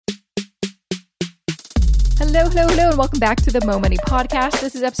Hello, and welcome back to the Mo Money Podcast.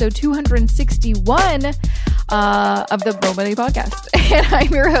 This is episode 261 of the Mo Money Podcast. And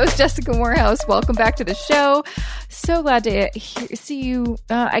I'm your host, Jessica Morehouse. Welcome back to the show. So glad to see you.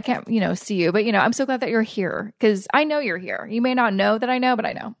 I can't, see you, but, I'm so glad that you're here because I know you're here. You may not know that I know, but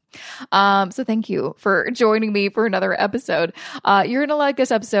I know. So thank you for joining me for another episode. You're going to like this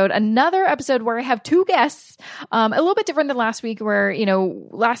episode. Another episode where I have two guests, a little bit different than last week where,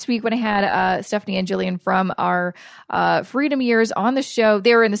 last week when I had Stephanie and Jillian from our Freedom Years on the show,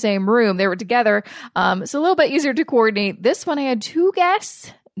 they were in the same room. They were together. So a little bit easier to coordinate. This one I had two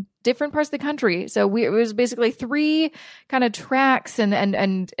guests, different parts of the country. So it was basically three kind of tracks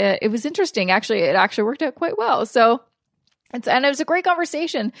and it was interesting. Actually, it actually worked out quite well. So it was a great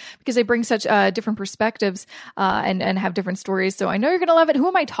conversation because they bring such different perspectives and have different stories. So I know you're going to love it. Who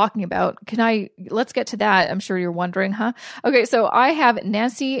am I talking about? Let's get to that. I'm sure you're wondering, huh? Okay, so I have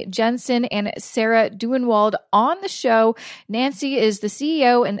Nancy Jensen and Sarah Duenwald on the show. Nancy is the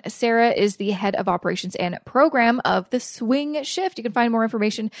CEO and Sarah is the head of operations and program of The Swing Shift. You can find more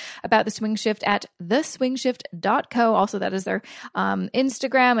information about The Swing Shift at theswingshift.co. Also, that is their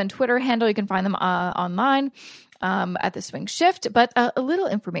Instagram and Twitter handle. You can find them online. At the Swing Shift, but a little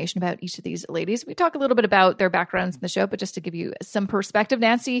information about each of these ladies. We talk a little bit about their backgrounds in the show, but just to give you some perspective,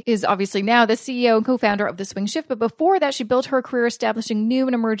 Nancy is obviously now the CEO and co-founder of the Swing Shift, but before that, she built her career establishing new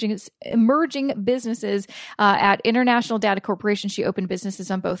and emerging businesses at International Data Corporation. She opened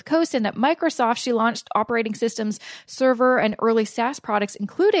businesses on both coasts, and at Microsoft, she launched operating systems, server, and early SaaS products,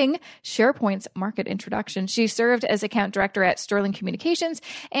 including SharePoint's market introduction. She served as account director at Sterling Communications,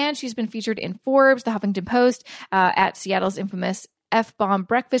 and she's been featured in Forbes, the Huffington Post, at Seattle's infamous F-Bomb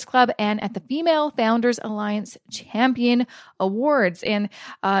Breakfast Club, and at the Female Founders Alliance Champion Awards. And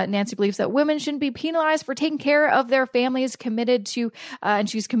Nancy believes that women shouldn't be penalized for taking care of their families, and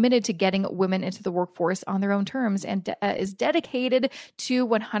she's committed to getting women into the workforce on their own terms, and is dedicated to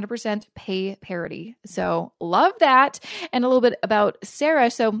 100% pay parity. So love that. And a little bit about Sarah.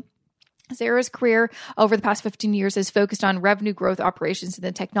 So Sarah's career over the past 15 years is focused on revenue growth operations in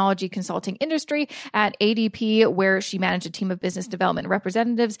the technology consulting industry at ADP, where she managed a team of business development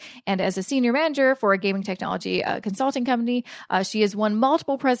representatives, and as a senior manager for a gaming technology consulting company. She has won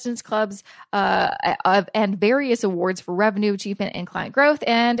multiple President's Clubs and various awards for revenue achievement and client growth.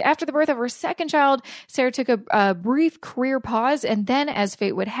 And after the birth of her second child, Sarah took a brief career pause and then, as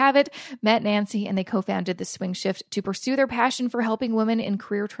fate would have it, met Nancy, and they co-founded The Swing Shift to pursue their passion for helping women in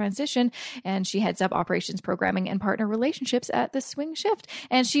career transition. And she heads up operations, programming, and partner relationships at The Swing Shift.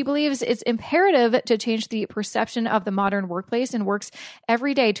 And she believes it's imperative to change the perception of the modern workplace and works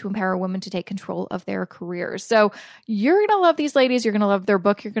every day to empower women to take control of their careers. So you're going to love these ladies. You're going to love their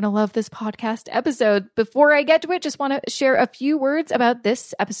book. You're going to love this podcast episode. Before I get to it, just want to share a few words about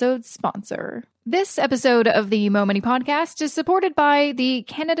this episode's sponsor. This episode of the Mo Money Podcast is supported by the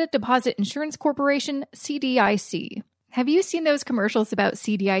Canada Deposit Insurance Corporation, CDIC. Have you seen those commercials about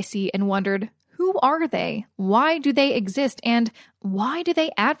CDIC and wondered, who are they? Why do they exist? And why do they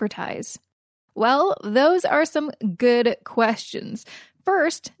advertise? Well, those are some good questions.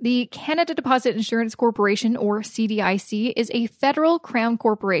 First, the Canada Deposit Insurance Corporation, or CDIC, is a federal crown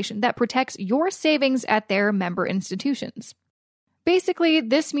corporation that protects your savings at their member institutions. Basically,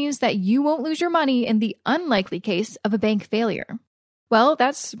 this means that you won't lose your money in the unlikely case of a bank failure. Well,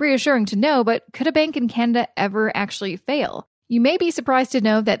 that's reassuring to know, but could a bank in Canada ever actually fail? You may be surprised to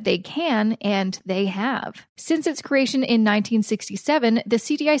know that they can, and they have. Since its creation in 1967, the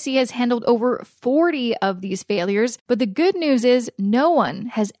CDIC has handled over 40 of these failures, but the good news is no one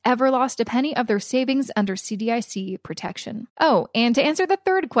has ever lost a penny of their savings under CDIC protection. Oh, and to answer the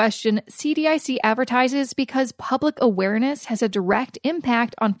third question, CDIC advertises because public awareness has a direct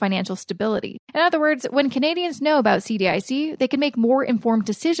impact on financial stability. In other words, when Canadians know about CDIC, they can make more informed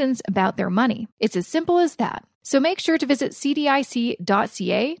decisions about their money. It's as simple as that. So make sure to visit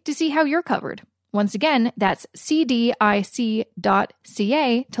cdic.ca to see how you're covered. Once again, that's cdic.ca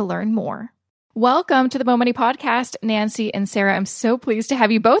to learn more. Welcome to the Mo Money Podcast, Nancy and Sarah. I'm so pleased to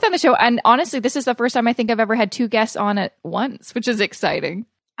have you both on the show. And honestly, this is the first time I think I've ever had two guests on at once, which is exciting.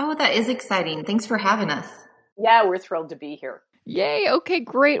 Oh, that is exciting. Thanks for having us. Yeah, we're thrilled to be here. Yay. Okay,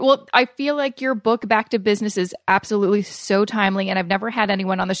 great. Well, I feel like your book, Back to Business, is absolutely so timely. And I've never had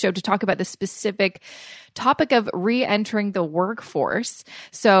anyone on the show to talk about the specific topic of re-entering the workforce.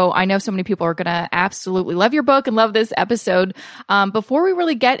 So I know so many people are going to absolutely love your book and love this episode. Before we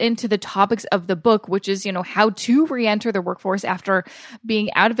really get into the topics of the book, which is, how to re-enter the workforce after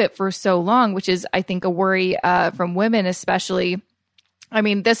being out of it for so long, which is, I think, a worry from women, especially. I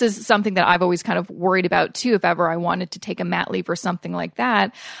mean, this is something that I've always kind of worried about too, if ever I wanted to take a mat leave or something like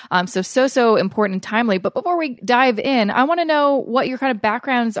that. So important and timely. But before we dive in, I want to know what your kind of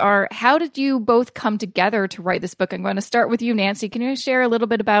backgrounds are. How did you both come together to write this book? I'm going to start with you, Nancy. Can you share a little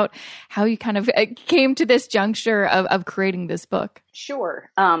bit about how you kind of came to this juncture of creating this book? Sure.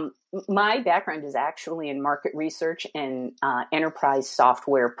 My background is actually in market research and enterprise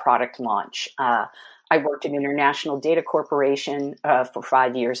software product launch. I worked at International Data Corporation for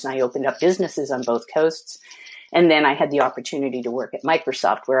 5 years, and I opened up businesses on both coasts. And then I had the opportunity to work at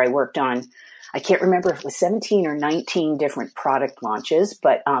Microsoft, where I worked on, I can't remember if it was 17 or 19 different product launches,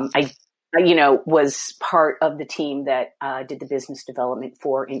 but I was part of the team that did the business development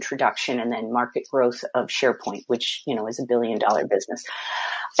for introduction and then market growth of SharePoint, which, is $1 billion business.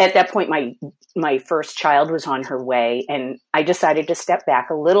 At that point, my first child was on her way, and I decided to step back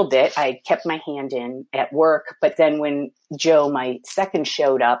a little bit. I kept my hand in at work, but then when Joe, my second,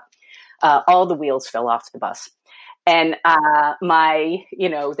 showed up, all the wheels fell off the bus. And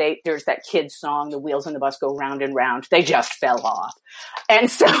there's that kid's song, "The wheels on the bus go round and round." They just fell off. And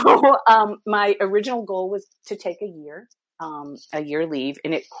so my original goal was to take a year leave,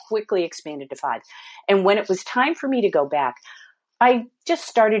 and it quickly expanded to 5. And when it was time for me to go back, I just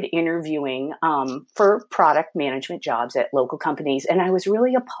started interviewing for product management jobs at local companies, and I was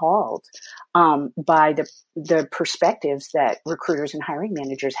really appalled by the perspectives that recruiters and hiring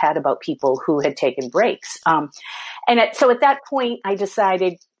managers had about people who had taken breaks. So at that point, I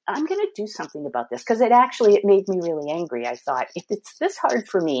decided I'm going to do something about this, because it made me really angry. I thought, if it's this hard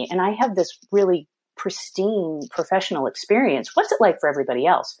for me and I have this really pristine professional experience, what's it like for everybody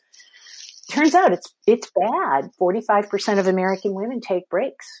else? Turns out it's bad. 45% of American women take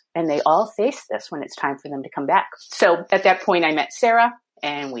breaks, and they all face this when it's time for them to come back. So at that point, I met Sarah,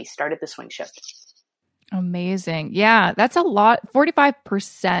 and we started the Swing Shift. Amazing. Yeah, that's a lot.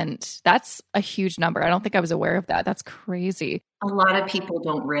 45%. That's a huge number. I don't think I was aware of that. That's crazy. A lot of people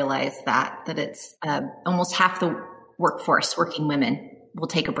don't realize that it's almost half the workforce, working women, will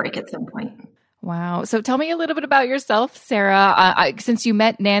take a break at some point. Wow. So tell me a little bit about yourself, Sarah, since you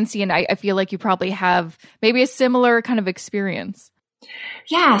met Nancy, and I feel like you probably have maybe a similar kind of experience.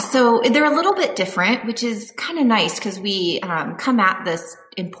 Yeah, so they're a little bit different, which is kind of nice because we come at this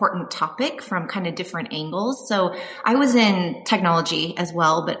important topic from kind of different angles. So I was in technology as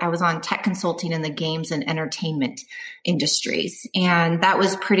well, but I was on tech consulting in the games and entertainment industries. And that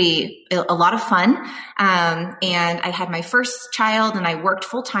was a lot of fun. And I had my first child and I worked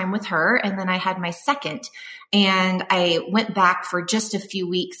full time with her. And then I had my second. And I went back for just a few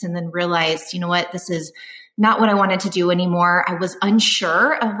weeks and then realized, you know what, this is not what I wanted to do anymore. I was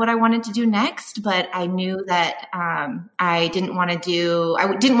unsure of what I wanted to do next, but I knew that I didn't want to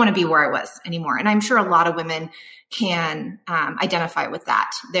be where I was anymore. And I'm sure a lot of women can identify with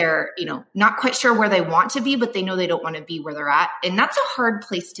that. They're, not quite sure where they want to be, but they know they don't want to be where they're at. And that's a hard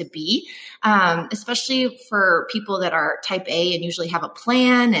place to be, especially for people that are type A and usually have a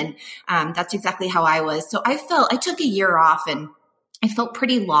plan. And that's exactly how I was. So I took a year off and I felt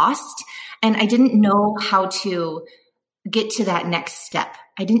pretty lost, and I didn't know how to get to that next step.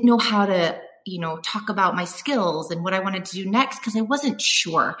 I didn't know how to, talk about my skills and what I wanted to do next because I wasn't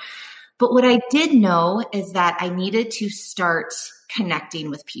sure. But what I did know is that I needed to start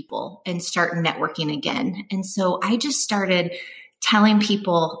connecting with people and start networking again. And so I just started telling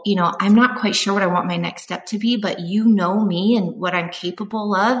people, I'm not quite sure what I want my next step to be, but you know me and what I'm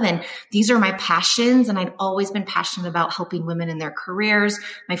capable of. And these are my passions. And I'd always been passionate about helping women in their careers.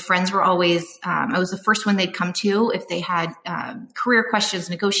 My friends were always, I was the first one they'd come to if they had career questions,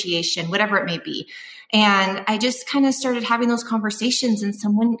 negotiation, whatever it may be. And I just kind of started having those conversations, and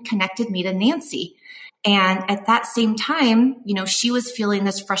someone connected me to Nancy. And at that same time, she was feeling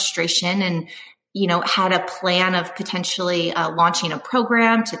this frustration and had a plan of potentially launching a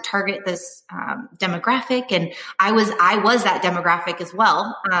program to target this demographic. And I was that demographic as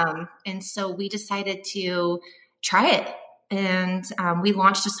well. And so we decided to try it. And we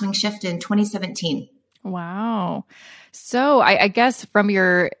launched a Swing Shift in 2017. Wow. So I guess from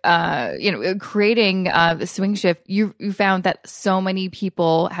your, creating the Swing Shift, you found that so many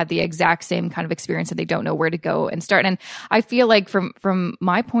people had the exact same kind of experience that they don't know where to go and start. And I feel like from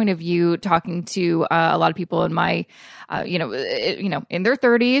my point of view, talking to a lot of people in my, in their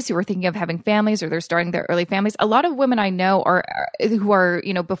 30s who are thinking of having families or they're starting their early families, a lot of women I know who are,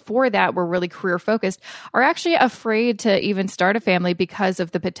 before that were really career focused, are actually afraid to even start a family because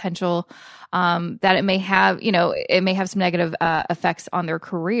of the potential that it may have, it may have some negative effects on their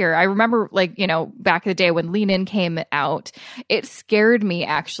career. I remember back in the day when Lean In came out, it scared me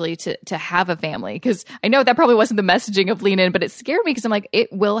actually to have a family, because I know that probably wasn't the messaging of Lean In, but it scared me because I'm like,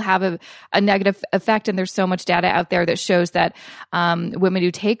 it will have a negative effect. And there's so much data out there that shows that women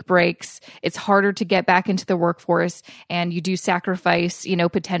who take breaks, it's harder to get back into the workforce, and you do sacrifice,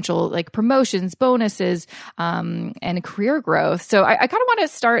 potential like promotions, bonuses, and career growth. So I kind of want to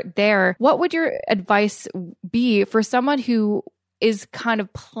start there. What would your advice be for someone who is kind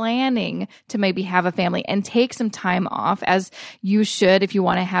of planning to maybe have a family and take some time off, as you should if you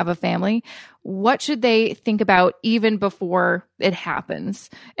want to have a family? What should they think about even before it happens?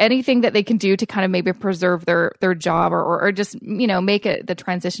 Anything that they can do to kind of maybe preserve their job or just, make the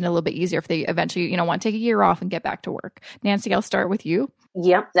transition a little bit easier if they eventually, want to take a year off and get back to work. Nancy, I'll start with you.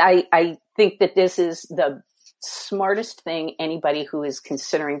 Yep. I think that this is the smartest thing anybody who is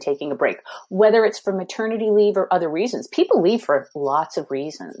considering taking a break, whether it's for maternity leave or other reasons. People leave for lots of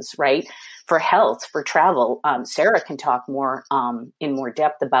reasons, right? For health, for travel. Sarah can talk more in more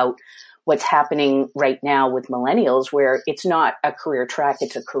depth about what's happening right now with millennials, where it's not a career track,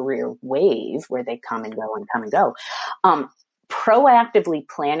 it's a career wave where they come and go and come and go. Proactively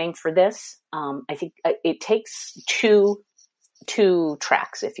planning for this, I think it takes two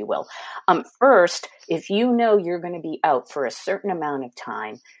tracks, if you will. First, if you know you're going to be out for a certain amount of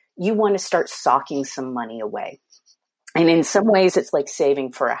time, you want to start socking some money away. And in some ways, it's like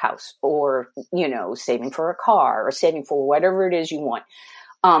saving for a house or, saving for a car or saving for whatever it is you want.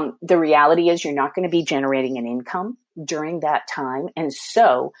 The reality is you're not going to be generating an income during that time. And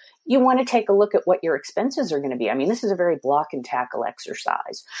so you want to take a look at what your expenses are going to be. I mean, this is a very block and tackle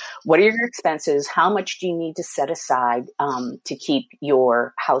exercise. What are your expenses? How much do you need to set aside to keep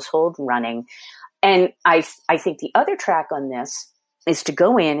your household running? And I think the other track on this is to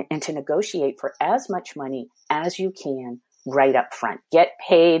go in and to negotiate for as much money as you can right up front. Get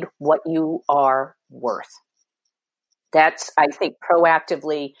paid what you are worth. That's, I think,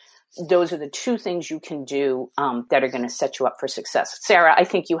 proactively, those are the two things you can do that are going to set you up for success. Sarah, I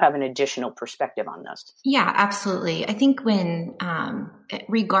think you have an additional perspective on this. Yeah, absolutely. I think when,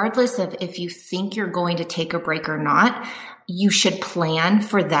 regardless of if you think you're going to take a break or not, you should plan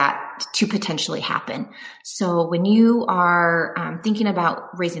for that to potentially happen. So when you are thinking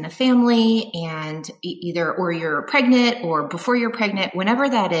about raising a family and or you're pregnant or before you're pregnant, whenever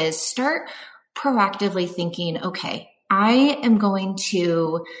that is, start proactively thinking, okay, I am going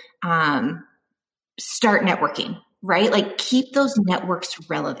to start networking, right? Like keep those networks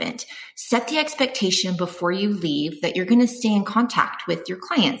relevant. Set the expectation before you leave that you're going to stay in contact with your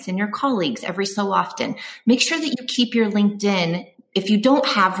clients and your colleagues every so often. Make sure that you keep your LinkedIn. If you don't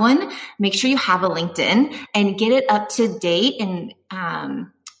have one, make sure you have a LinkedIn and get it up to date and,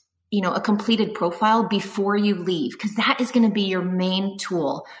 a completed profile before you leave, because that is going to be your main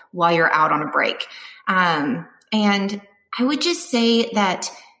tool while you're out on a break. And I would just say that,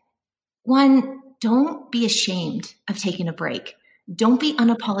 one, don't be ashamed of taking a break. Don't be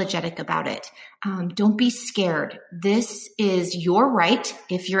unapologetic about it. Don't be scared. This is your right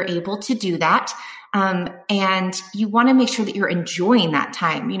if you're able to do that. And you want to make sure that you're enjoying that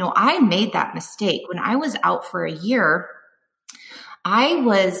time. I made that mistake. When I was out for a year, I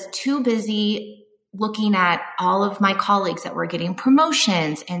was too busy looking at all of my colleagues that were getting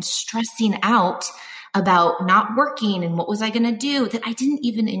promotions and stressing out about not working and what was I going to do, that I didn't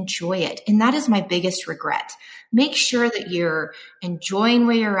even enjoy it. And that is my biggest regret. Make sure that you're enjoying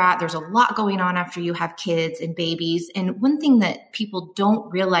where you're at. There's a lot going on after you have kids and babies. And one thing that people don't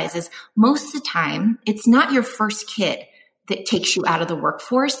realize is most of the time, it's not your first kid that takes you out of the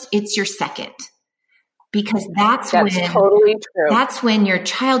workforce. It's your second. Because that's when totally true. That's when your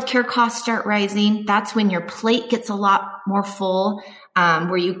childcare costs start rising. That's when your plate gets a lot more full,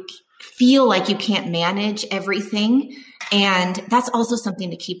 where you feel like you can't manage everything. And that's also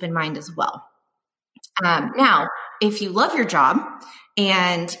something to keep in mind as well. Now, if you love your job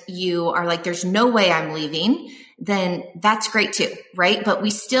and you are like, there's no way I'm leaving, then that's great too, right? But we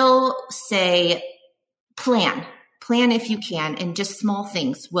still say plan if you can, and just small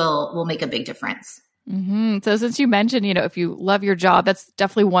things will make a big difference. Mm-hmm. So since you mentioned, if you love your job, that's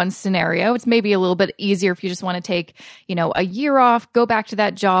definitely one scenario. It's maybe a little bit easier if you just want to take, a year off, go back to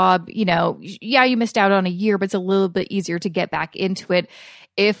that job. Yeah, you missed out on a year, but it's a little bit easier to get back into it.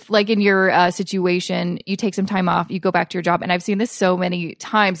 if like in your situation, you take some time off, you go back to your job. And I've seen this so many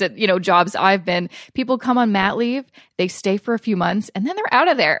times at, jobs I've been, people come on mat leave, they stay for a few months and then they're out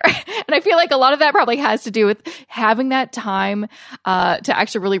of there. And I feel like a lot of that probably has to do with having that time to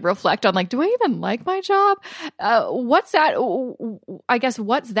actually really reflect on like, do I even like my job? What's that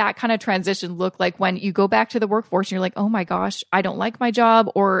kind of transition look like when you go back to the workforce and you're like, oh my gosh, I don't like my job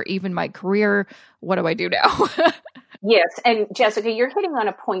or even my career. What do I do now? Yes. And Jessica, you're hitting on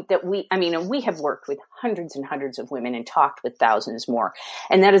a point that we have worked with hundreds and hundreds of women and talked with thousands more.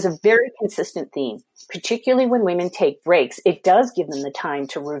 And that is a very consistent theme, particularly when women take breaks. It does give them the time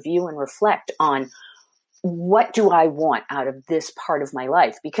to review and reflect on what do I want out of this part of my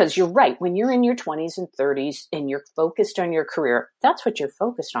life? Because you're right. When you're in your 20s and 30s and you're focused on your career, that's what you're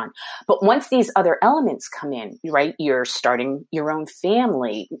focused on. But once these other elements come in, right, you're starting your own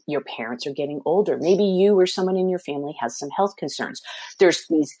family, your parents are getting older. Maybe you or someone in your family has some health concerns. There's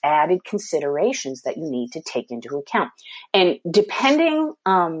these added considerations that you need to take into account. And depending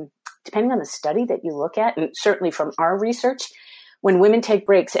on the study that you look at, and certainly from our research, when women take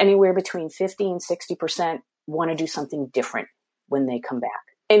breaks, anywhere between 50 and 60% want to do something different when they come back.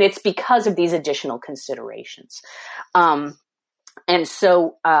 And it's because of these additional considerations. And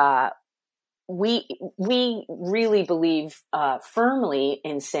so we really believe firmly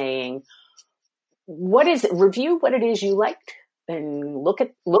in saying, review what it is you liked and look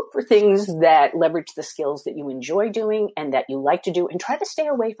for things that leverage the skills that you enjoy doing and that you like to do, and try to stay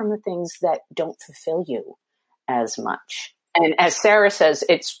away from the things that don't fulfill you as much. And as Sarah says,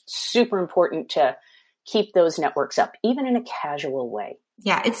 it's super important to keep those networks up, even in a casual way.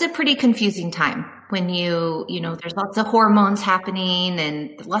 Yeah, it's a pretty confusing time when there's lots of hormones happening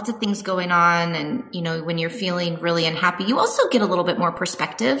and lots of things going on. And, when you're feeling really unhappy, you also get a little bit more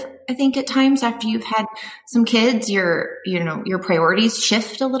perspective. I think at times after you've had some kids, your priorities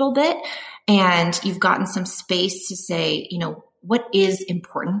shift a little bit and you've gotten some space to say, what is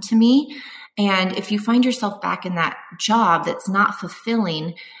important to me? And if you find yourself back in that job that's not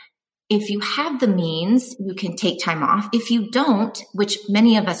fulfilling, if you have the means, you can take time off. If you don't, which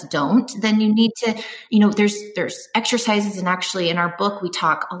many of us don't, then you need to, there's exercises. And actually in our book, we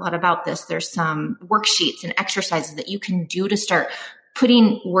talk a lot about this. There's some worksheets and exercises that you can do to start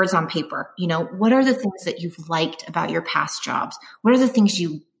putting words on paper. What are the things that you've liked about your past jobs? What are the things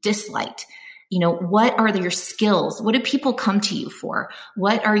you disliked? What are your skills? What do people come to you for?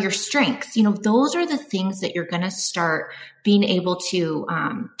 What are your strengths? Those are the things that you're going to start being able to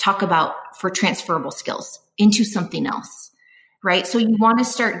talk about for transferable skills into something else, right? So you want to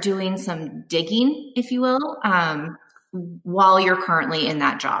start doing some digging, if you will, while you're currently in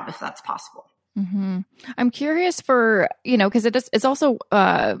that job, if that's possible. Mm-hmm. I'm curious for, because it's also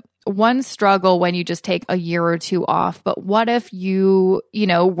one struggle when you just take a year or two off. But what if you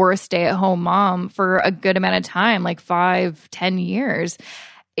were a stay-at-home mom for a good amount of time, like 5-10 years?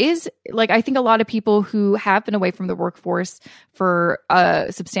 I think a lot of people who have been away from the workforce for a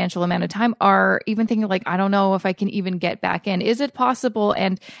substantial amount of time are even thinking like, I don't know if I can even get back in. Is it possible?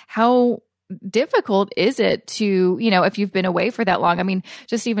 And how difficult is it to, if you've been away for that long? I mean,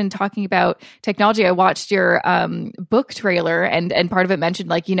 just even talking about technology, I watched your book trailer and part of it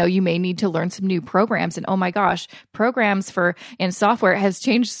mentioned you may need to learn some new programs. And oh my gosh, programs in software has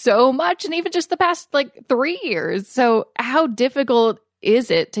changed so much. And even just the past 3 years. So how difficult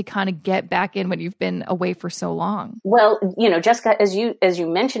is it to kind of get back in when you've been away for so long? Well, Jessica, as you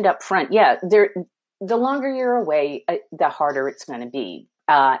mentioned up front, yeah, the longer you're away, the harder it's going to be.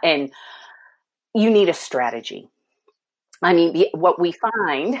 And you need a strategy. I mean, what we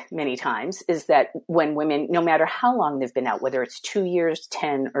find many times is that when women, no matter how long they've been out, whether it's 2 years,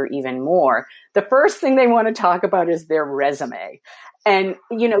 10, or even more, the first thing they want to talk about is their resume. And,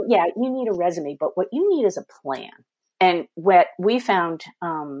 you need a resume, but what you need is a plan. And what we found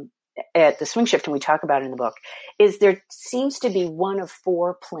at the Swing Shift, and we talk about it in the book, is there seems to be one of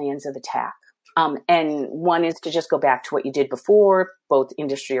 4 plans of attack. And one is to just go back to what you did before, both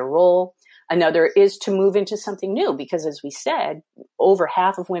industry or role. Another is to move into something new because, as we said, over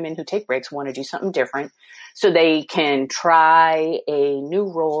half of women who take breaks want to do something different. So they can try a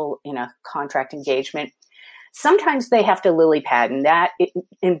new role in a contract engagement. Sometimes they have to lily pad,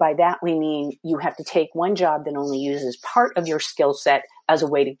 and by that we mean you have to take one job that only uses part of your skill set as a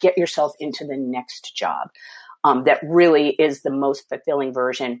way to get yourself into the next job. That really is the most fulfilling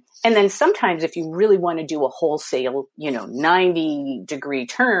version. And then sometimes if you really want to do a wholesale, 90-degree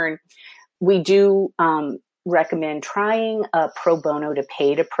turn, we do recommend trying a pro bono to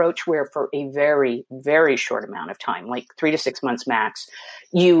paid approach where for a very, very short amount of time, like 3 to 6 months max,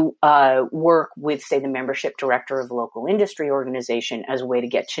 you work with, say, the membership director of a local industry organization as a way to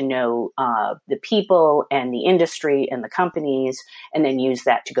get to know the people and the industry and the companies, and then use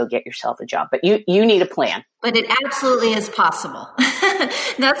that to go get yourself a job. But you need a plan. But it absolutely is possible.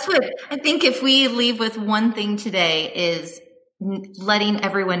 That's what I think. If we leave with one thing today, is letting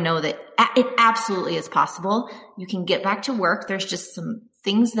everyone know that it absolutely is possible. You can get back to work. There's just some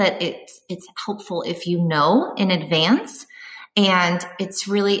things that it's helpful if you know in advance. And it's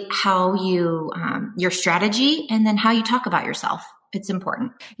really how you, your strategy, and then how you talk about yourself. It's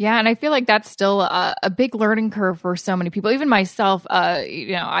important. Yeah. And I feel like that's still a big learning curve for so many people. Even myself,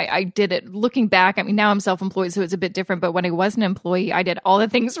 I did it looking back. I mean, now I'm self-employed, so it's a bit different. But when I was an employee, I did all the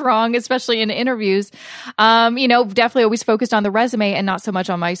things wrong, especially in interviews. Definitely always focused on the resume and not so much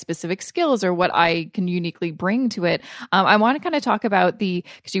on my specific skills or what I can uniquely bring to it. I want to kind of talk about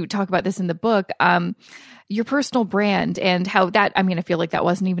because you talk about this in the book, your personal brand and how that, I mean, I feel like that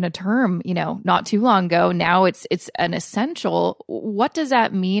wasn't even a term, not too long ago. Now it's an essential. What does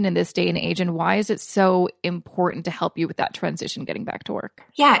that mean in this day and age? And why is it so important to help you with that transition, getting back to work?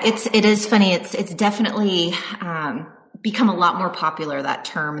 Yeah, it is funny. It's definitely, become a lot more popular, that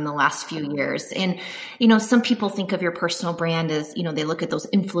term, in the last few years. And, some people think of your personal brand as, they look at those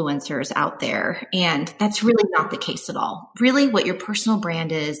influencers out there, and that's really not the case at all. Really, what your personal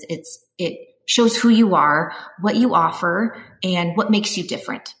brand is, it shows who you are, what you offer, and what makes you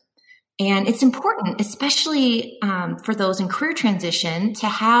different. And it's important, especially for those in career transition, to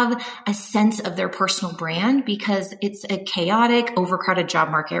have a sense of their personal brand, because it's a chaotic, overcrowded job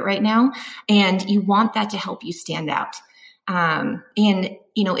market right now. And you want that to help you stand out.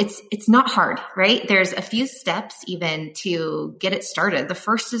 It's not hard, right? There's a few steps even to get it started. The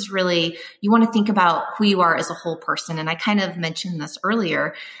first is really, you want to think about who you are as a whole person. And I kind of mentioned this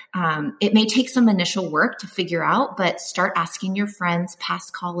earlier. It may take some initial work to figure out, but start asking your friends,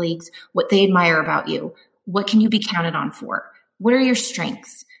 past colleagues, what they admire about you. What can you be counted on for? What are your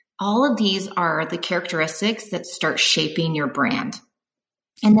strengths? All of these are the characteristics that start shaping your brand.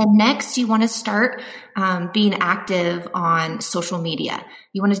 And then next, you want to start being active on social media.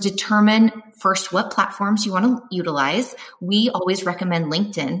 You want to determine first what platforms you want to utilize. We always recommend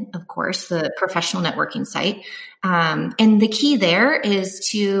LinkedIn, of course, the professional networking site. And the key there is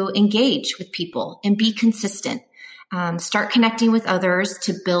to engage with people and be consistent. Start connecting with others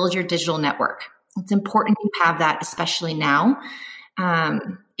to build your digital network. It's important you have that, especially now.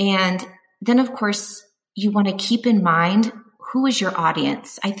 And then, of course, you want to keep in mind, who is your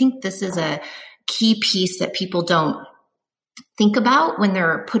audience? I think this is a key piece that people don't think about when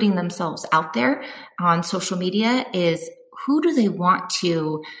they're putting themselves out there on social media, is who do they want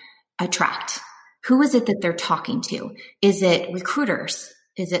to attract? Who is it that they're talking to? Is it recruiters?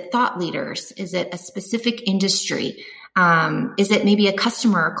 Is it thought leaders? Is it a specific industry? Is it maybe a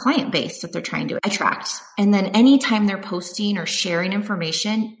customer or client base that they're trying to attract? And then anytime they're posting or sharing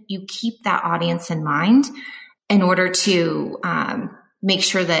information, you keep that audience in mind in order to make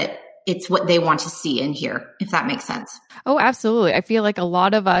sure that it's what they want to see and hear, if that makes sense. Oh, absolutely. I feel like a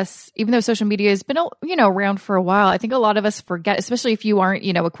lot of us, even though social media has been, around for a while, I think a lot of us forget, especially if you aren't,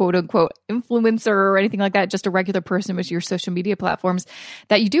 a quote unquote influencer or anything like that, just a regular person with your social media platforms,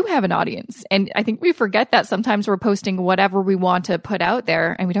 that you do have an audience. And I think we forget that sometimes we're posting whatever we want to put out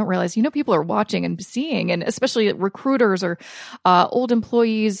there, and we don't realize, people are watching and seeing, and especially recruiters or old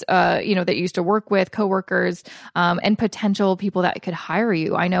employees, that you used to work with, coworkers, and potential people that could hire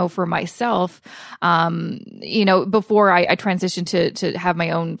you. I know for myself, before I transitioned to have my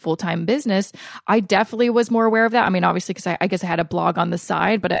own full-time business, I definitely was more aware of that. I mean, obviously, because I guess I had a blog on the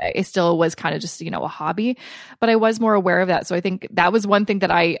side, but it still was kind of just, a hobby, but I was more aware of that. So I think that was one thing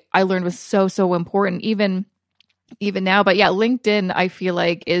that I learned was so, so important, even now. But yeah, LinkedIn, I feel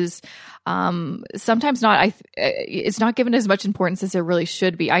like is sometimes not, it's not given as much importance as it really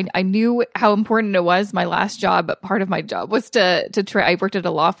should be. I knew how important it was. My last job, but part of my job was to I worked at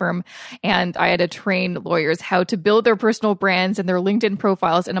a law firm, and I had to train lawyers how to build their personal brands and their LinkedIn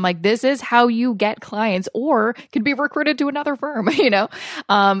profiles. And I'm like, this is how you get clients or can be recruited to another firm.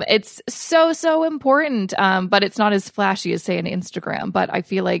 It's so, so important. But it's not as flashy as, say, an Instagram, but I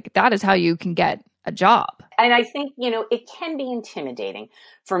feel like that is how you can get a job. And I think, it can be intimidating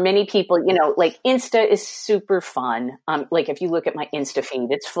for many people. Like Insta is super fun. Like if you look at my Insta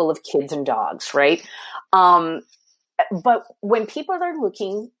feed, it's full of kids and dogs, right? But when people are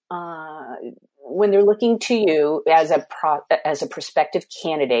looking, when they're looking to you as a prospective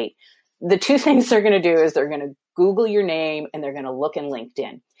candidate, the two things they're going to do is they're going to Google your name and they're going to look in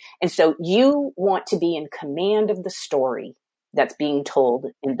LinkedIn. And so you want to be in command of the story that's being told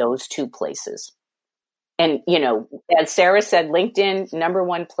in those two places. And, as Sarah said, LinkedIn, number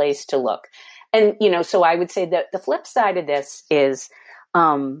one place to look. And, so I would say that the flip side of this is,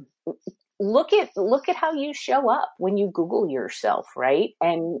 look at how you show up when you Google yourself, right?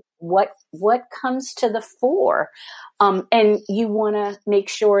 And what comes to the fore. And you want to make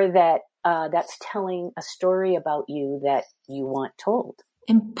sure that that's telling a story about you that you want told.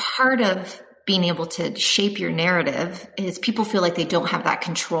 And part of being able to shape your narrative is people feel like they don't have that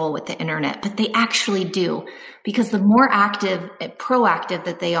control with the internet, but they actually do, because the more proactive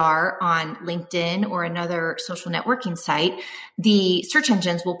that they are on LinkedIn or another social networking site, the search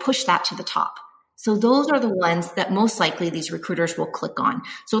engines will push that to the top. So those are the ones that most likely these recruiters will click on.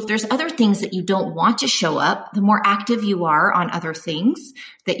 So if there's other things that you don't want to show up, the more active you are on other things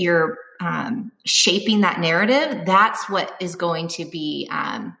that you're shaping that narrative, that's what is going to be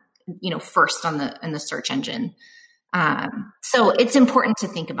first in the search engine. So it's important to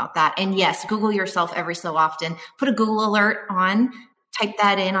think about that. And yes, Google yourself every so often. Put a Google alert on, type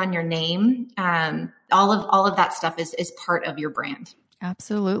that in on your name. All of that stuff is part of your brand.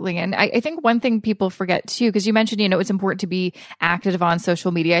 Absolutely. And I think one thing people forget too, because you mentioned, it's important to be active on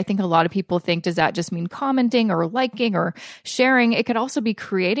social media. I think a lot of people think, does that just mean commenting or liking or sharing? It could also be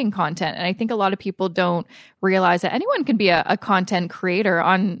creating content. And I think a lot of people don't realize that anyone can be a content creator.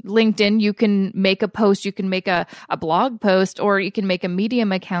 On LinkedIn, you can make a post, you can make a blog post, or you can make a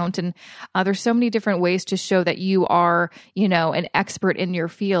Medium account. And there's so many different ways to show that you are, an expert in your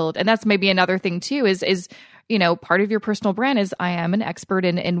field. And that's maybe another thing too, is part of your personal brand is I am an expert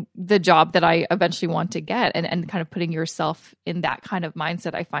in the job that I eventually want to get, and kind of putting yourself in that kind of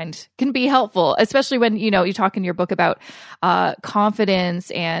mindset, I find can be helpful, especially when, you talk in your book about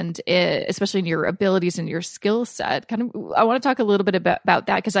confidence and especially in your abilities and your skill set. I want to talk a little bit about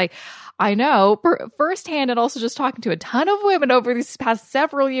that, because I know firsthand, and also just talking to a ton of women over these past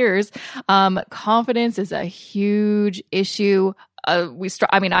several years, confidence is a huge issue.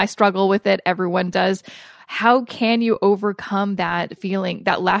 I struggle with it. Everyone does. How can you overcome that feeling,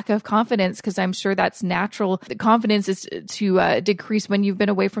 that lack of confidence? Because I'm sure that's natural. The confidence is to decrease when you've been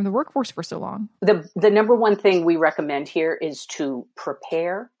away from the workforce for so long. The number one thing we recommend here is to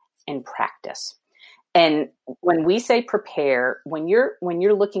prepare and practice. And when we say prepare, when you're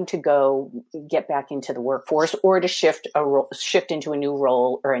looking to go get back into the workforce or to shift into a new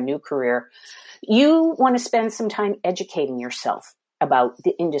role or a new career, you want to spend some time educating yourself about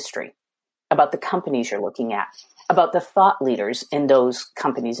the industry, about the companies you're looking at, about the thought leaders in those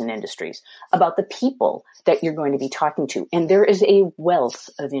companies and industries, about the people that you're going to be talking to. And there is a wealth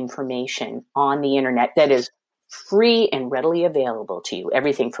of information on the internet that is free and readily available to you.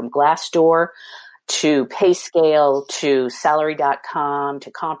 Everything from Glassdoor to PayScale to Salary.com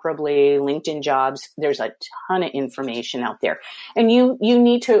to Comparably, LinkedIn Jobs. There's a ton of information out there. And you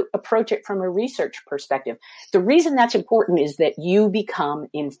need to approach it from a research perspective. The reason that's important is that you become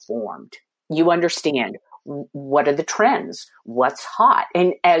informed. You understand what are the trends, what's hot.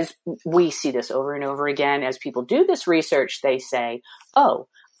 And as we see this over and over again, as people do this research, they say, oh,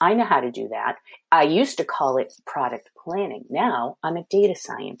 I know how to do that. I used to call it product planning. Now I'm a data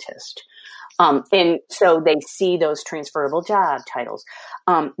scientist. And so they see those transferable job titles.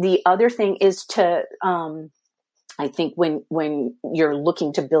 The other thing is to, I think when you're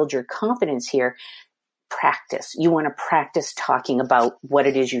looking to build your confidence here, practice. You want to practice talking about what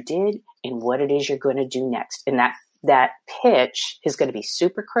it is you did and what it is you're going to do next. And that pitch is going to be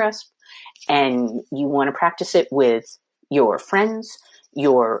super crisp, and you want to practice it with your friends,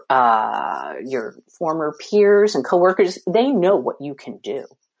 your former peers and coworkers. They know what you can do.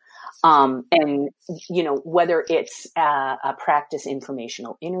 And whether it's a practice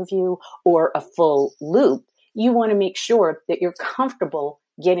informational interview or a full loop, you want to make sure that you're comfortable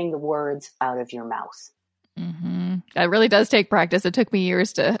getting the words out of your mouth. Mm-hmm. It really does take practice. It took me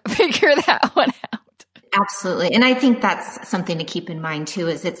years to figure that one out. Absolutely. And I think that's something to keep in mind too,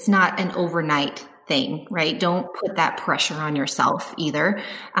 is it's not an overnight thing, right? Don't put that pressure on yourself either.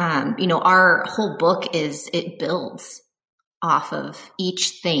 Our whole book it builds off of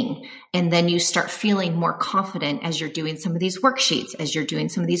each thing. And then you start feeling more confident as you're doing some of these worksheets, as you're doing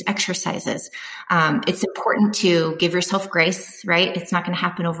some of these exercises. It's important to give yourself grace, right? It's not going to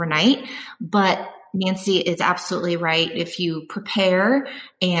happen overnight, but Nancy is absolutely right. If you prepare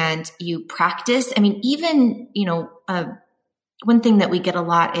and you practice, even, one thing that we get a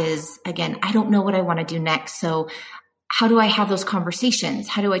lot is, again, I don't know what I want to do next. So how do I have those conversations?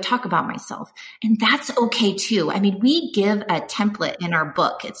 How do I talk about myself? And that's okay too. I mean, we give a template in our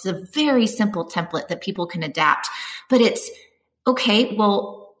book. It's a very simple template that people can adapt, but it's okay.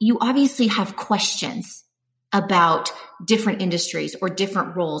 Well, you obviously have questions about different industries or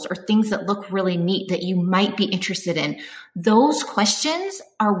different roles or things that look really neat that you might be interested in. Those questions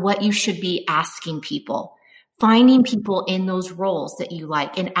are what you should be asking people. Finding people in those roles that you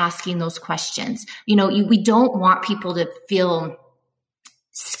like and asking those questions. We don't want people to feel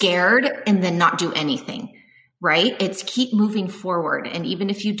scared and then not do anything, right? It's keep moving forward. And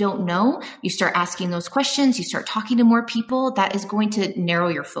even if you don't know, you start asking those questions, you start talking to more people, that is going to narrow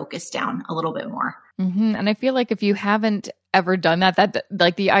your focus down a little bit more. Mm-hmm. And I feel like if you haven't ever done that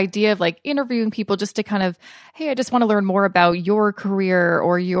like the idea of like interviewing people just to kind of, hey, I just want to learn more about your career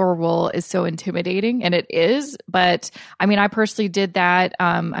or your role is so intimidating. And it is. But I mean, I personally did that.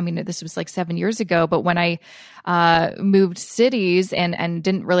 This was like 7 years ago, but when I moved cities and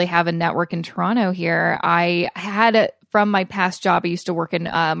didn't really have a network in Toronto here, I had from my past job, I used to work in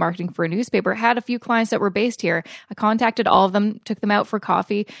marketing for a newspaper, had a few clients that were based here. I contacted all of them, took them out for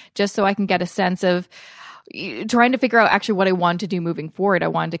coffee just so I can get a sense of trying to figure out actually what I wanted to do moving forward. I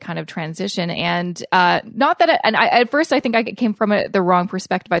wanted to kind of transition and not that, at first I think I came from the wrong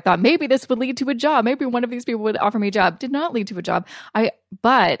perspective. I thought maybe this would lead to a job. Maybe one of these people would offer me a job. Did not lead to a job.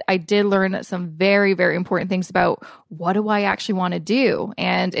 But I did learn some very, very important things about what do I actually want to do?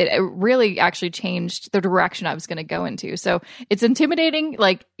 And it really actually changed the direction I was going to go into. So it's intimidating,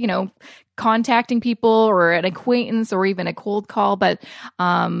 contacting people or an acquaintance or even a cold call, but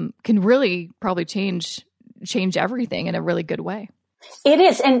can really probably change everything in a really good way. It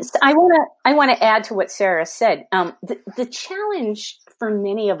is. And I want to add to what Sarah said. The challenge for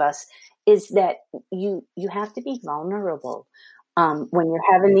many of us is that you have to be vulnerable when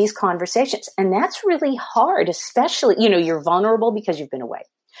you're having these conversations. And that's really hard, especially, you're vulnerable because you've been away.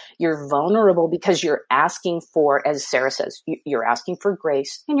 You're vulnerable because you're asking for, as Sarah says, you're asking for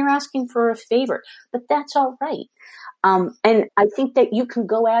grace and you're asking for a favor, but that's all right. And I think that you can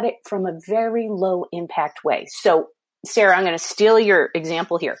go at it from a very low impact way. So Sarah, I'm going to steal your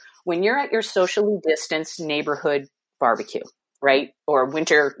example here. When you're at your socially distanced neighborhood barbecue, right? Or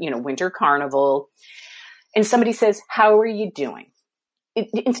winter carnival, and somebody says, how are you doing?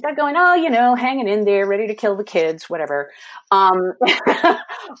 Instead of going, hanging in there, ready to kill the kids, whatever.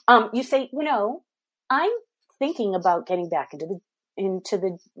 You say, I'm thinking about getting back into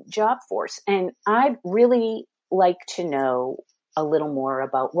the job force, and I'd really like to know a little more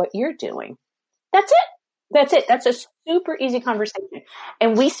about what you're doing. That's it. That's a super easy conversation.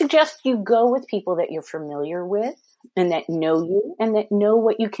 And we suggest you go with people that you're familiar with and that know you and that know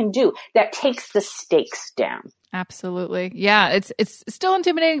what you can do. That takes the stakes down. Absolutely. Yeah. It's still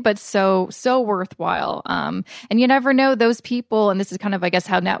intimidating, but so worthwhile. And you never know those people. And this is kind of, I guess,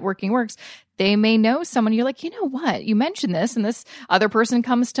 how networking works. They may know someone. You're like, you know what? You mentioned this and this other person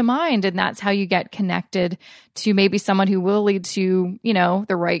comes to mind. And that's how you get connected to maybe someone who will lead to, the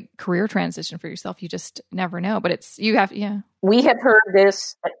right career transition for yourself. You just never know, but we have heard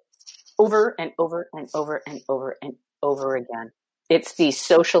this over and over and over and over and over again. It's these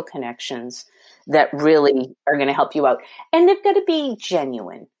social connections that really are going to help you out. And they've got to be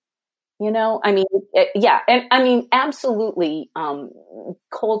genuine. Absolutely.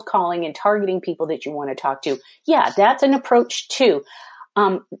 Cold calling and targeting people that you want to talk to. Yeah, that's an approach too.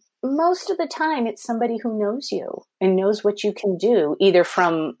 Most of the time it's somebody who knows you and knows what you can do, either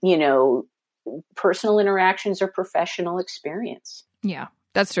from, personal interactions or professional experience. Yeah.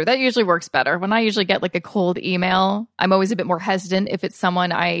 That's true. That usually works better. When I usually get like a cold email, I'm always a bit more hesitant if it's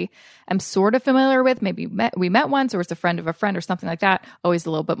someone I am sort of familiar with. Maybe we met once or it's a friend of a friend or something like that. Always a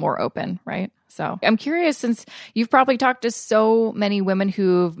little bit more open, right? So I'm curious, since you've probably talked to so many women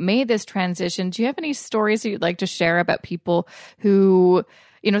who've made this transition, do you have any stories that you'd like to share about people who,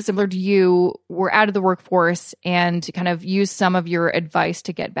 similar to you, were out of the workforce and kind of use some of your advice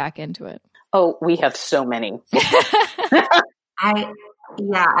to get back into it? Oh, we have so many. I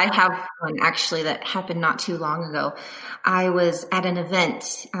have one actually that happened not too long ago. I was at an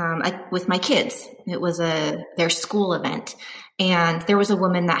event with my kids. It was their school event. And there was a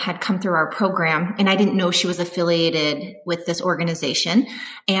woman that had come through our program, and I didn't know she was affiliated with this organization.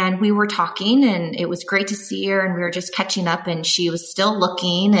 And we were talking, and it was great to see her, and we were just catching up, and she was still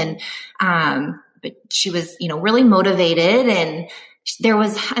looking, and but she was, really motivated. And there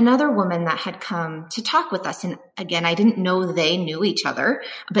was another woman that had come to talk with us. And again, I didn't know they knew each other,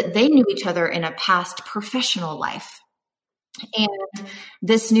 but they knew each other in a past professional life. And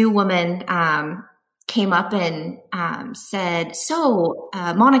this new woman came up and said, so,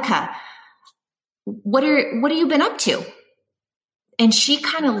 Monica, what have you been up to? And she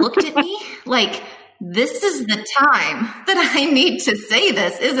kind of looked at me like, this is the time that I need to say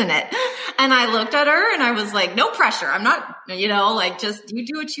this, isn't it? And I looked at her and I was like, no pressure. I'm not, like, just you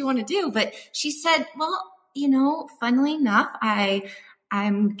do what you want to do. But she said, well, funnily enough,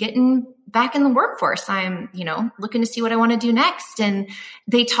 I'm getting back in the workforce. I'm, looking to see what I want to do next. And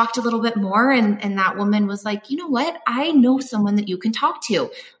they talked a little bit more. And that woman was like, you know what? I know someone that you can talk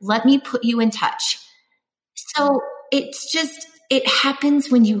to. Let me put you in touch. So it happens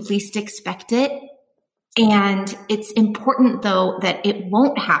when you least expect it. And it's important, though, that it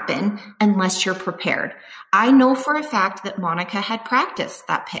won't happen unless you're prepared. I know for a fact that Monica had practiced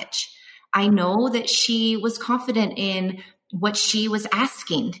that pitch. I know that she was confident in what she was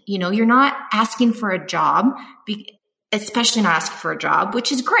asking. You're not asking for a job, especially not asking for a job,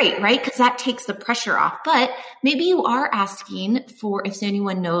 which is great, right? Because that takes the pressure off. But maybe you are asking for, if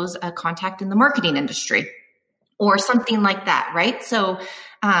anyone knows, a contact in the marketing industry or something like that, right? So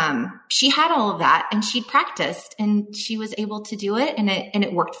she had all of that and she'd practiced and she was able to do it and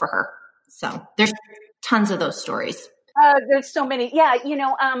it worked for her. So there's tons of those stories. There's so many. Yeah.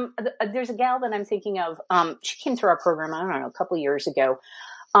 There's a gal that I'm thinking of. She came through our program, I don't know, a couple of years ago.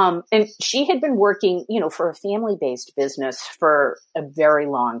 And she had been working, for a family-based business for a very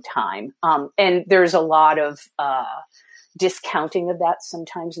long time. And there's a lot of, discounting of that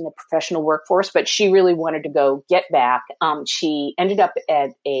sometimes in the professional workforce, but she really wanted to get back. She ended up at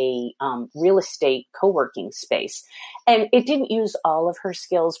a real estate co-working space, and it didn't use all of her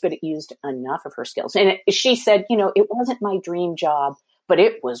skills, but it used enough of her skills. And she said, it wasn't my dream job, but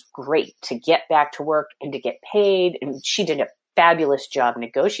it was great to get back to work and to get paid. And she did a fabulous job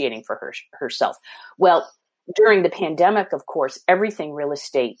negotiating for herself. Well, during the pandemic, of course, everything real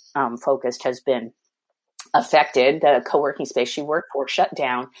estate focused has been affected. The co-working space she worked for shut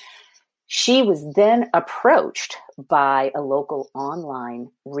down. She was then approached by a local online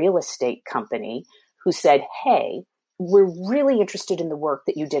real estate company who said, hey, we're really interested in the work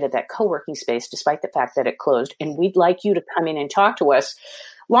that you did at that co-working space, despite the fact that it closed, and we'd like you to come in and talk to us.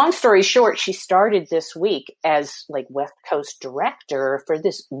 Long story short, she started this week as West Coast director for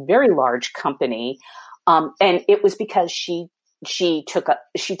this very large company. And it was because she took a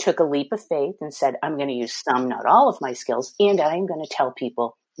leap of faith and said, I'm going to use some, not all of my skills, and I'm going to tell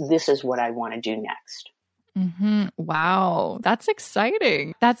people this is what I want to do next. Mm-hmm. Wow. That's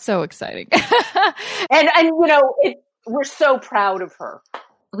exciting. That's so exciting. and we're so proud of her.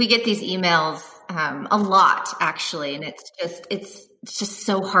 We get these emails a lot, actually, and it's just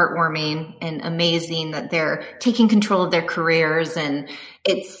so heartwarming and amazing that they're taking control of their careers, and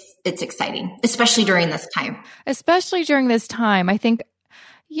it's exciting, especially during this time. I think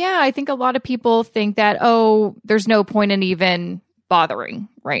a lot of people think that, there's no point in even bothering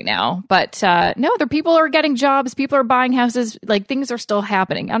right now. But no, people are getting jobs, people are buying houses, things are still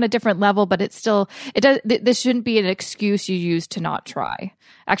happening on a different level, but this shouldn't be an excuse you use to not try.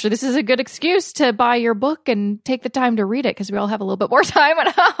 Actually, this is a good excuse to buy your book and take the time to read it, because we all have a little bit more time at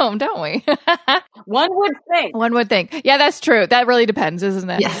home, don't we? One would think. Yeah, that's true. That really depends, isn't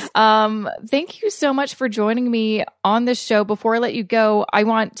it? Yes. Thank you so much for joining me on this show. Before I let you go, I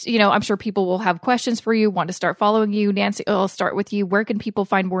want, I'm sure people will have questions for you, want to start following you. Nancy, I'll start with you. Where can people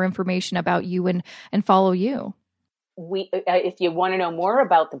find more information about you and follow you? If you want to know more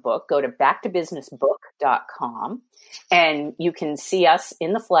about the book, go to backtobusinessbook.com and you can see us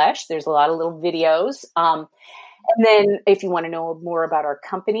in the flesh. There's a lot of little videos. And then if you want to know more about our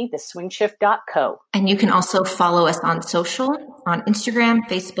company, theswingshift.co. And you can also follow us on social, on Instagram,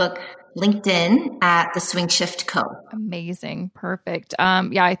 Facebook, LinkedIn at The Swing Shift Co. Amazing. Perfect.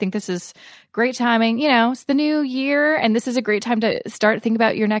 I think this is great timing. It's the new year, and this is a great time to start thinking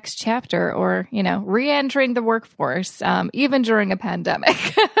about your next chapter or, re-entering the workforce, even during a pandemic.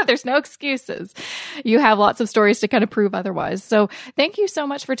 There's no excuses. You have lots of stories to kind of prove otherwise. So thank you so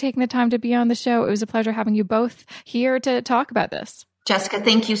much for taking the time to be on the show. It was a pleasure having you both here to talk about this. Jessica,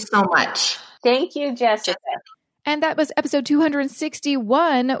 thank you so much. Thank you, Jessica. And that was episode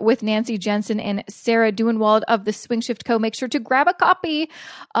 261 with Nancy Jensen and Sarah Duenwald of the Swing Shift Co. Make sure to grab a copy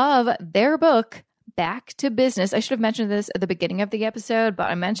of their book, Back to Business. I should have mentioned this at the beginning of the episode, but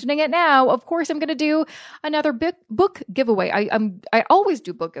I'm mentioning it now. Of course, I'm going to do another book giveaway. I always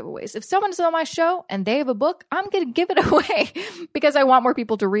do book giveaways. If someone's on my show and they have a book, I'm going to give it away because I want more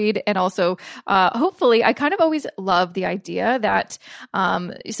people to read. And also, hopefully, I kind of always love the idea that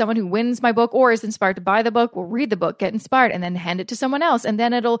someone who wins my book or is inspired to buy the book will read the book, get inspired, and then hand it to someone else. And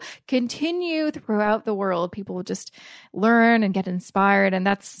then it'll continue throughout the world. People will just learn and get inspired. And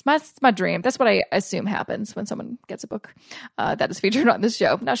that's my dream. That's what I assume happens when someone gets a book that is featured on this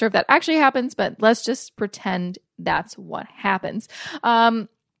show. Not sure if that actually happens, but let's just pretend that's what happens.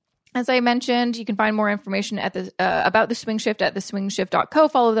 As I mentioned, you can find more information at about The Swing Shift at theswingshift.co.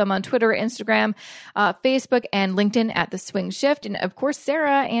 Follow them on Twitter, Instagram, Facebook, and LinkedIn at The Swing Shift. And of course,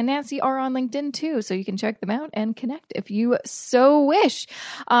 Sarah and Nancy are on LinkedIn too, so you can check them out and connect if you so wish.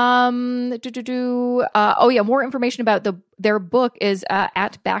 More information about their book is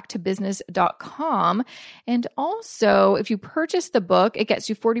at backtobusiness.com. And also, if you purchase the book, it gets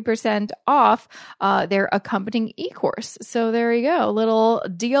you 40% off their accompanying e-course. So there you go. A little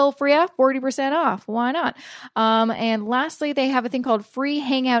deal for you, 40% off. Why not? And lastly, they have a thing called Free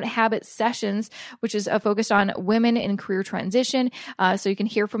Hangout Habit Sessions, which is focused on women in career transition. So you can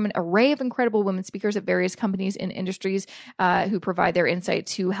hear from an array of incredible women speakers at various companies and industries who provide their insight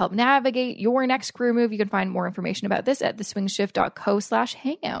to help navigate your next career move. You can find more information about this at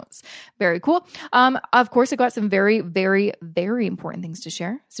theswingshift.co/hangouts. Very cool. Of course, I got some very, very, very important things to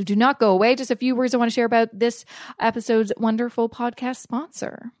share. So do not go away. Just a few words I want to share about this episode's wonderful podcast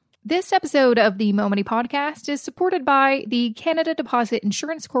sponsor. This episode of the Mo Money Podcast is supported by the Canada Deposit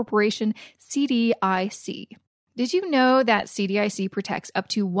Insurance Corporation, CDIC. Did you know that CDIC protects up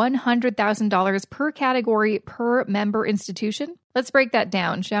to $100,000 per category per member institution? Let's break that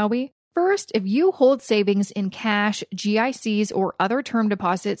down, shall we? First, if you hold savings in cash, GICs, or other term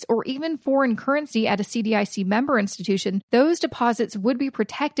deposits, or even foreign currency at a CDIC member institution, those deposits would be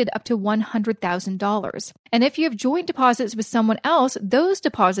protected up to $100,000. And if you have joint deposits with someone else, those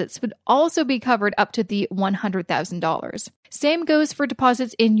deposits would also be covered up to the $100,000. Same goes for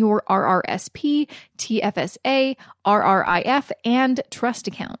deposits in your RRSP, TFSA, RRIF, and trust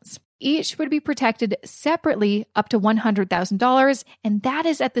accounts. Each would be protected separately up to $100,000, and that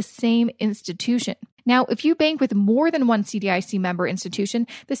is at the same institution. Now, if you bank with more than one CDIC member institution,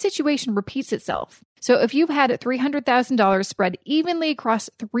 the situation repeats itself. So if you've had $300,000 spread evenly across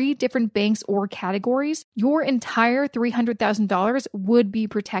 3 different banks or categories, your entire $300,000 would be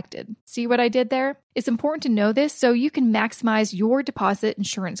protected. See what I did there? It's important to know this so you can maximize your deposit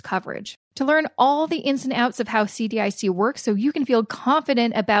insurance coverage. To learn all the ins and outs of how CDIC works so you can feel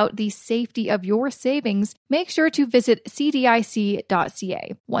confident about the safety of your savings, make sure to visit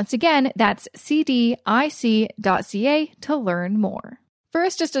cdic.ca. Once again, that's cdic.ca to learn more.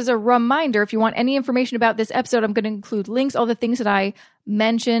 First, just as a reminder, if you want any information about this episode, I'm going to include links, all the things that I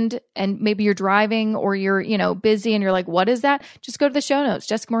mentioned, and maybe you're driving or you're, busy and you're like, what is that? Just go to the show notes,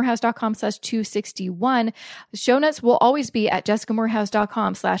 jessicamorehouse.com/261. The show notes will always be at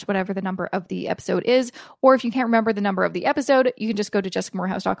jessicamorehouse.com/whatever the number of the episode is. Or if you can't remember the number of the episode, you can just go to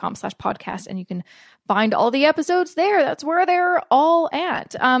jessicamorehouse.com/podcast and you can find all the episodes there. That's where they're all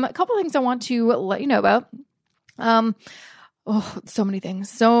at. A couple of things I want to let you know about. Oh, so many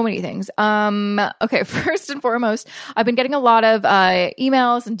things. Okay, first and foremost, I've been getting a lot of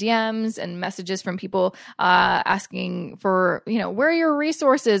emails and DMs and messages from people asking for, where are your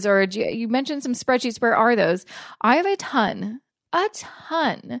resources? Or you mentioned some spreadsheets. Where are those? I have a ton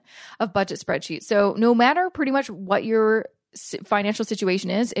of budget spreadsheets. So no matter pretty much what your financial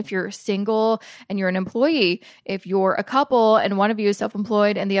situation is, if you're single and you're an employee, if you're a couple and one of you is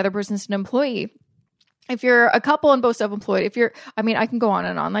self-employed and the other person is an employee, if you're a couple and both self-employed, I can go on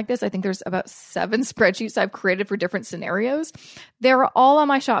and on like this. I think there's about 7 spreadsheets I've created for different scenarios. They're all on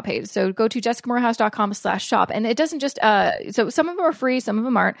my shop page. So go to jessicamorehouse.com/shop. And it doesn't just, so some of them are free, some of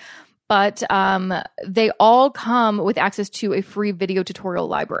them aren't, but they all come with access to a free video tutorial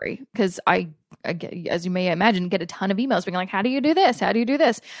library. Because I, as you may imagine, get a ton of emails being like, how do you do this? How do you do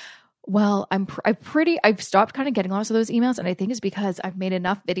this? Well, I've stopped kind of getting lots of those emails, and I think it's because I've made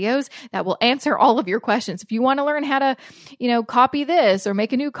enough videos that will answer all of your questions. If you want to learn how to, copy this or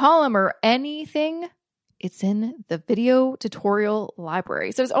make a new column or anything, it's in the video tutorial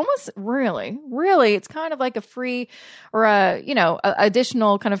library. So it's almost really, it's kind of like a free or a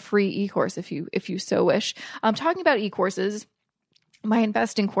additional kind of free e-course if you so wish. Talking about e-courses, my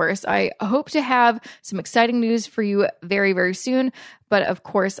investing course, I hope to have some exciting news for you very, very soon. But of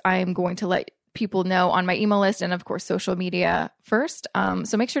course, I'm going to let people know on my email list and of course social media first.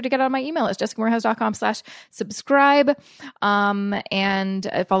 So make sure to get on my email list, jessicamorehouse.com/subscribe.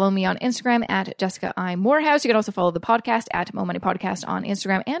 And follow me on Instagram at Jessica I. Morehouse. You can also follow the podcast at Mo Money Podcast on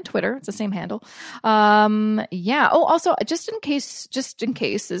Instagram and Twitter. It's the same handle. Oh, also just in case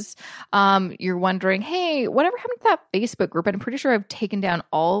you're wondering, hey, whatever happened to that Facebook group? I'm pretty sure I've taken down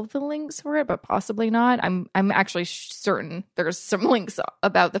all of the links for it, but possibly not. I'm actually certain there's some links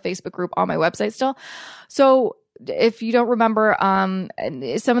about the Facebook group on my website still. So if you don't remember, some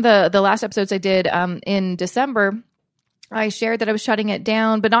of the last episodes I did in December, I shared that I was shutting it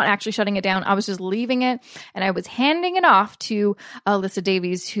down, but not actually shutting it down. I was just leaving it, and I was handing it off to Alyssa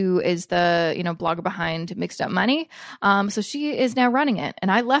Davies, who is the, blogger behind Mixed Up Money. So she is now running it,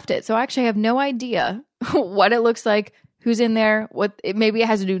 and I left it. So I actually have no idea what it looks like, who's in there, maybe it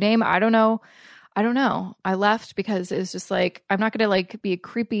has a new name. I don't know. I left because it's just like, I'm not going to be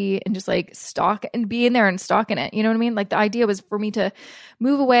creepy and just stalk and be in there and stalking it. You know what I mean? The idea was for me to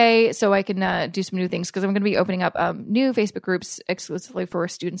move away so I can do some new things, because I'm going to be opening up new Facebook groups exclusively for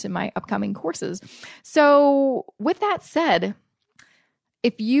students in my upcoming courses. So with that said,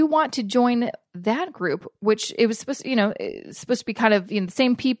 if you want to join that group, which it was supposed to be kind of the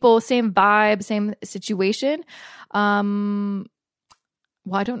same people, same vibe, same situation.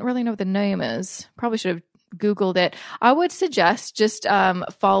 Well, I don't really know what the name is. Probably should have Googled it. I would suggest just go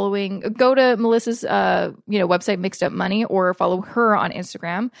to Melissa's website, Mixed Up Money, or follow her on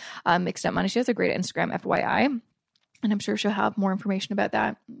Instagram, Mixed Up Money. She has a great Instagram, FYI, and I'm sure she'll have more information about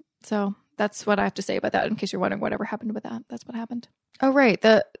that. So that's what I have to say about that, in case you're wondering whatever happened with that. That's what happened. Oh, right.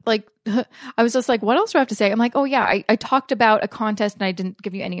 I was just like, what else do I have to say? I'm like, oh yeah, I talked about a contest and I didn't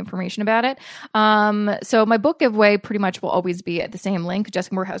give you any information about it. So my book giveaway pretty much will always be at the same link,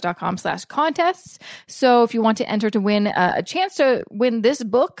 jessicamorehouse.com/contests. So if you want to enter to win a chance to win this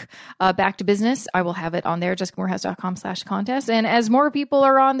book, Back to Business, I will have it on there, jessicamorehouse.com/contest. And as more people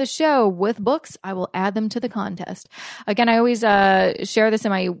are on the show with books, I will add them to the contest. Again, I always share this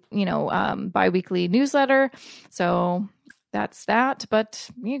in my, bi-weekly newsletter. So that's that. But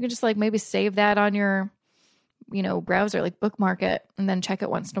you can just maybe save that on your, browser, bookmark it, and then check it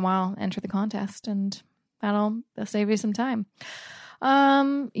once in a while, enter the contest, and that'll save you some time.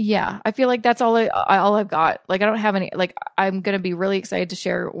 Yeah, I feel like that's all I've got. I don't have any, I'm going to be really excited to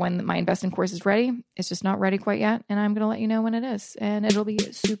share when my investing course is ready. It's just not ready quite yet. And I'm going to let you know when it is, and it'll be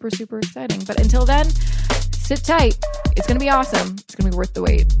super, super exciting. But until then, sit tight. It's going to be awesome. It's going to be worth the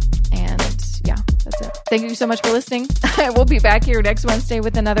wait. And yeah, that's it. Thank you so much for listening. We'll be back here next Wednesday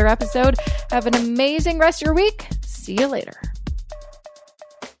with another episode. Have an amazing rest of your week. See you later.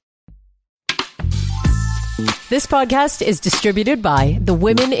 This podcast is distributed by the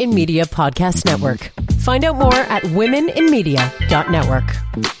Women in Media Podcast Network. Find out more at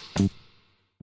womeninmedia.network.